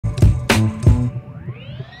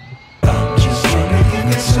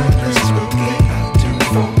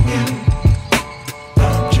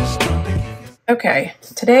Okay,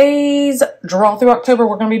 today's draw through October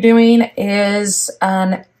we're going to be doing is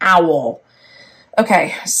an owl.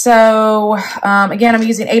 Okay, so again, I'm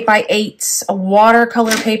using 8x8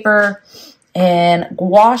 watercolor paper and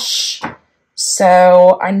gouache.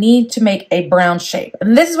 So I need to make a brown shape.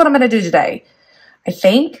 And this is what I'm going to do today. I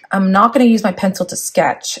think I'm not going to use my pencil to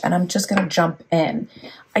sketch, and I'm just going to jump in.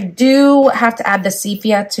 I do have to add the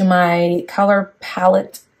sepia to my color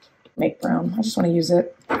palette. Make brown. I just want to use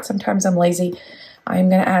it. Sometimes I'm lazy. I'm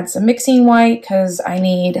going to add some mixing white because I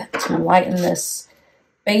need to lighten this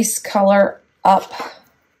base color up.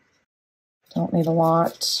 Don't need a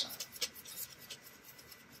lot.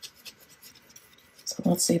 So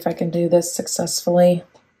let's see if I can do this successfully.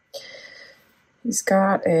 He's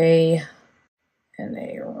got a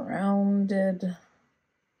rounded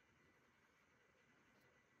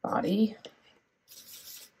body.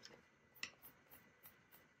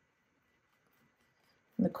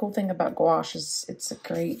 And the cool thing about gouache is it's a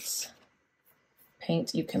great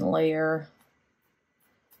paint you can layer.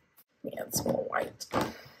 Yeah, it's more white.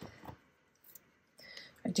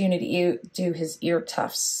 I do need to do his ear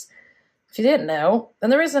tufts. If you didn't know,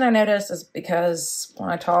 and the reason I noticed is because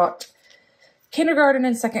when I taught kindergarten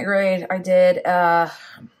and second grade, I did kind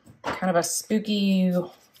of a spooky,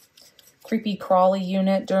 creepy, crawly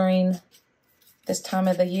unit during this time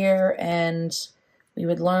of the year, and we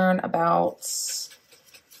would learn about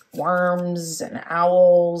worms and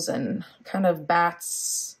owls and kind of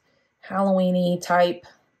bats, Halloween-y type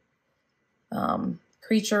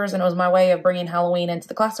creatures, and it was my way of bringing Halloween into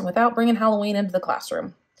the classroom without bringing Halloween into the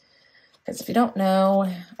classroom. Because if you don't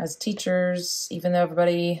know, as teachers, even though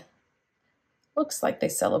everybody looks like they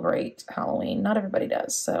celebrate Halloween, not everybody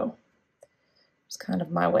does, so it's kind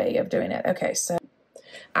of my way of doing it. Okay, so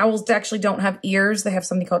owls actually don't have ears. They have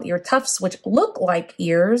something called ear tufts, which look like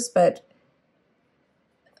ears, but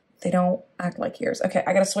they don't act like ears. Okay,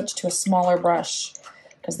 I gotta switch to a smaller brush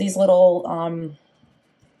because these little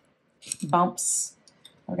bumps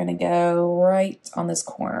are gonna go right on this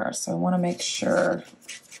corner. So I wanna make sure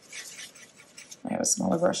I have a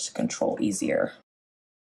smaller brush to control easier.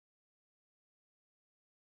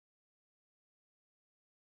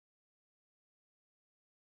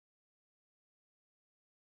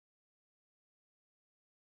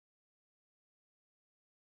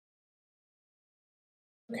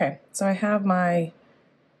 Okay, so I have my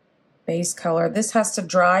base color. This has to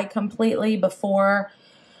dry completely before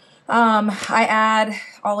I add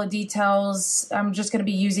all the details. I'm just going to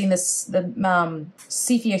be using the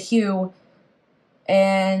sepia hue,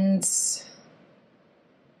 and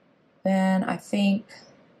then I think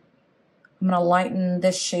I'm going to lighten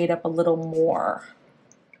this shade up a little more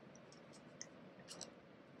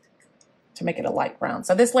to make it a light brown.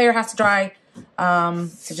 So this layer has to dry,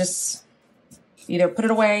 so just either put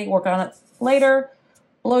it away, work on it later,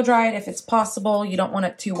 blow dry it if it's possible. You don't want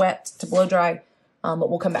it too wet to blow dry, but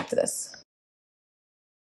we'll come back to this.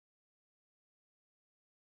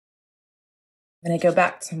 I'm going to go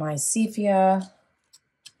back to my sepia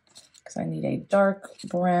because I need a dark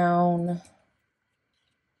brown.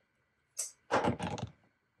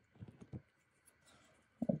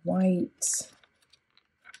 White.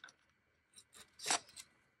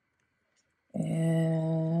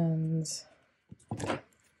 And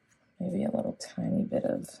maybe a little tiny bit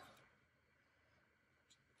of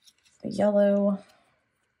the yellow.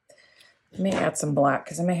 I may add some black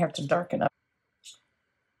because I may have to darken up.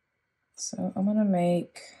 So I'm going to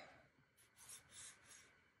make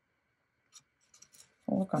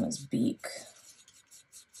a look on his beak.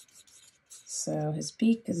 So his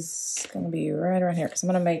beak is going to be right around here because I'm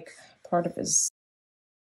going to make part of his.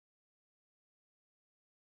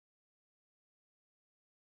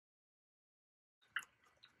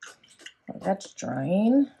 While that's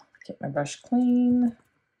drying, get my brush clean.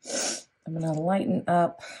 I'm going to lighten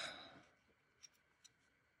up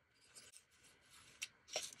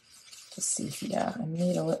the sepia. I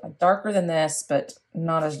need a little darker than this, but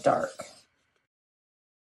not as dark.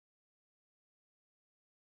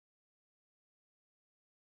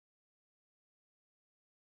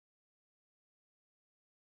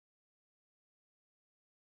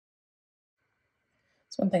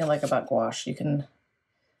 That's one thing I like about gouache. You can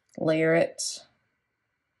layer it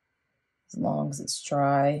as long as it's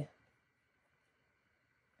dry.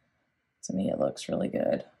 To me, it looks really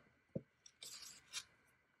good.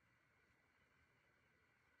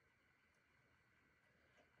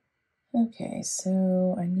 Okay,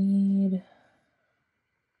 so I need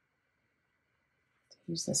to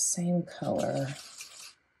use the same color.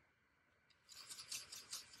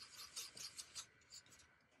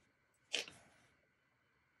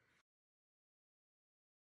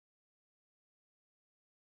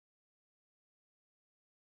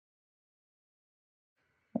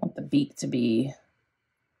 want the beak to be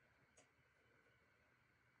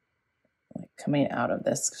like coming out of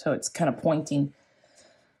this. So it's kind of pointing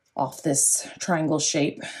off this triangle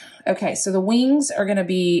shape. Okay, so the wings are going to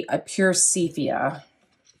be a pure sepia.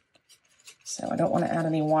 So I don't want to add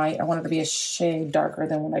any white. I want it to be a shade darker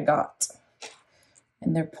than what I got.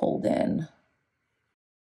 And they're pulled in.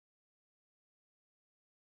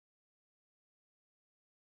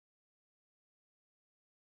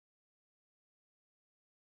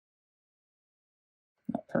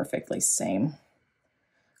 Not perfectly same.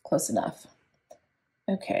 Close enough.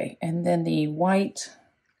 Okay, and then the white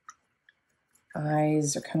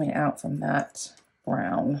eyes are coming out from that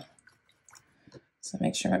brown. So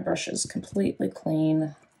make sure my brush is completely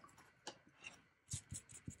clean.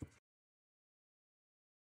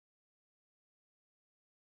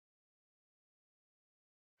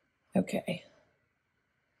 Okay.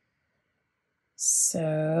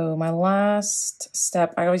 So my last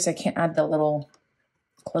step, I can't add the little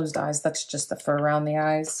closed eyes. That's just the fur around the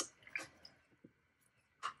eyes.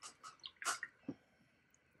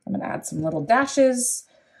 I'm going to add some little dashes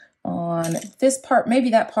on this part, maybe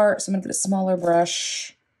that part. So I'm going to get a smaller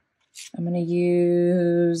brush. I'm going to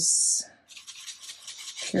use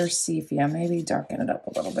pure sepia, maybe darken it up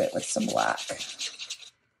a little bit with some black.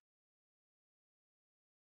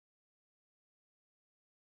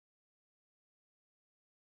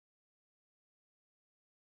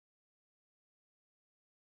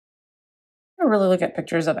 I really look at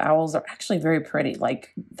pictures of owls. They're actually very pretty.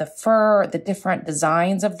 Like the fur, the different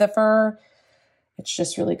designs of the fur. It's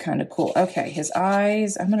just really kind of cool. Okay, his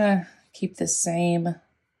eyes, I'm going to keep the same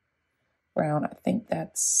brown. I think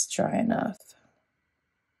that's dry enough.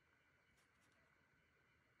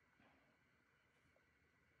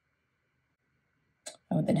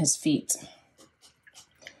 Oh, and then his feet.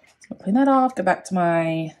 So clean that off, go back to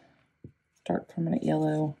my dark permanent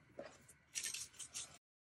yellow.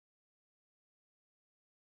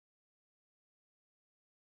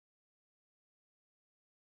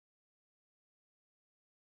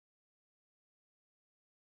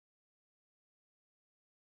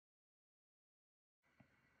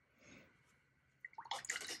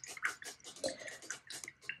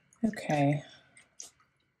 Okay.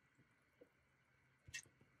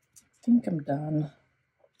 I think I'm done.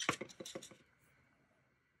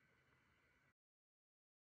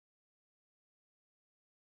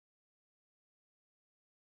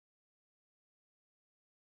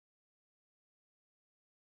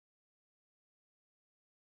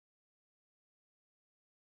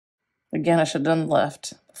 Again, I should have done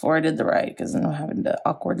left before I did the right, because then I'm having to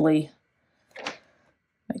awkwardly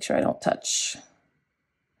make sure I don't touch.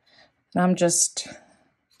 And I'm just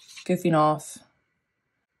goofing off.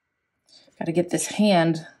 Got to get this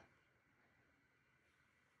hand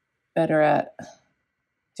better at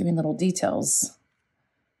doing little details.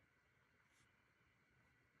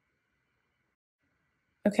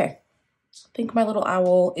 Okay, I think my little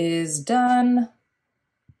owl is done.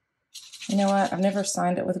 You know what? I've never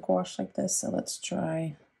signed it with gouache like this, so let's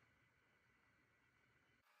try.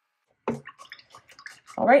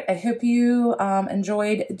 All right, I hope you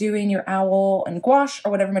enjoyed doing your owl in gouache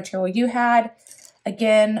or whatever material you had.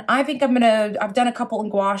 Again, I think I've done a couple in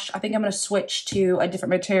gouache. I think I'm gonna switch to a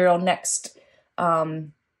different material next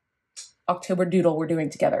October doodle we're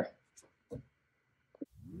doing together.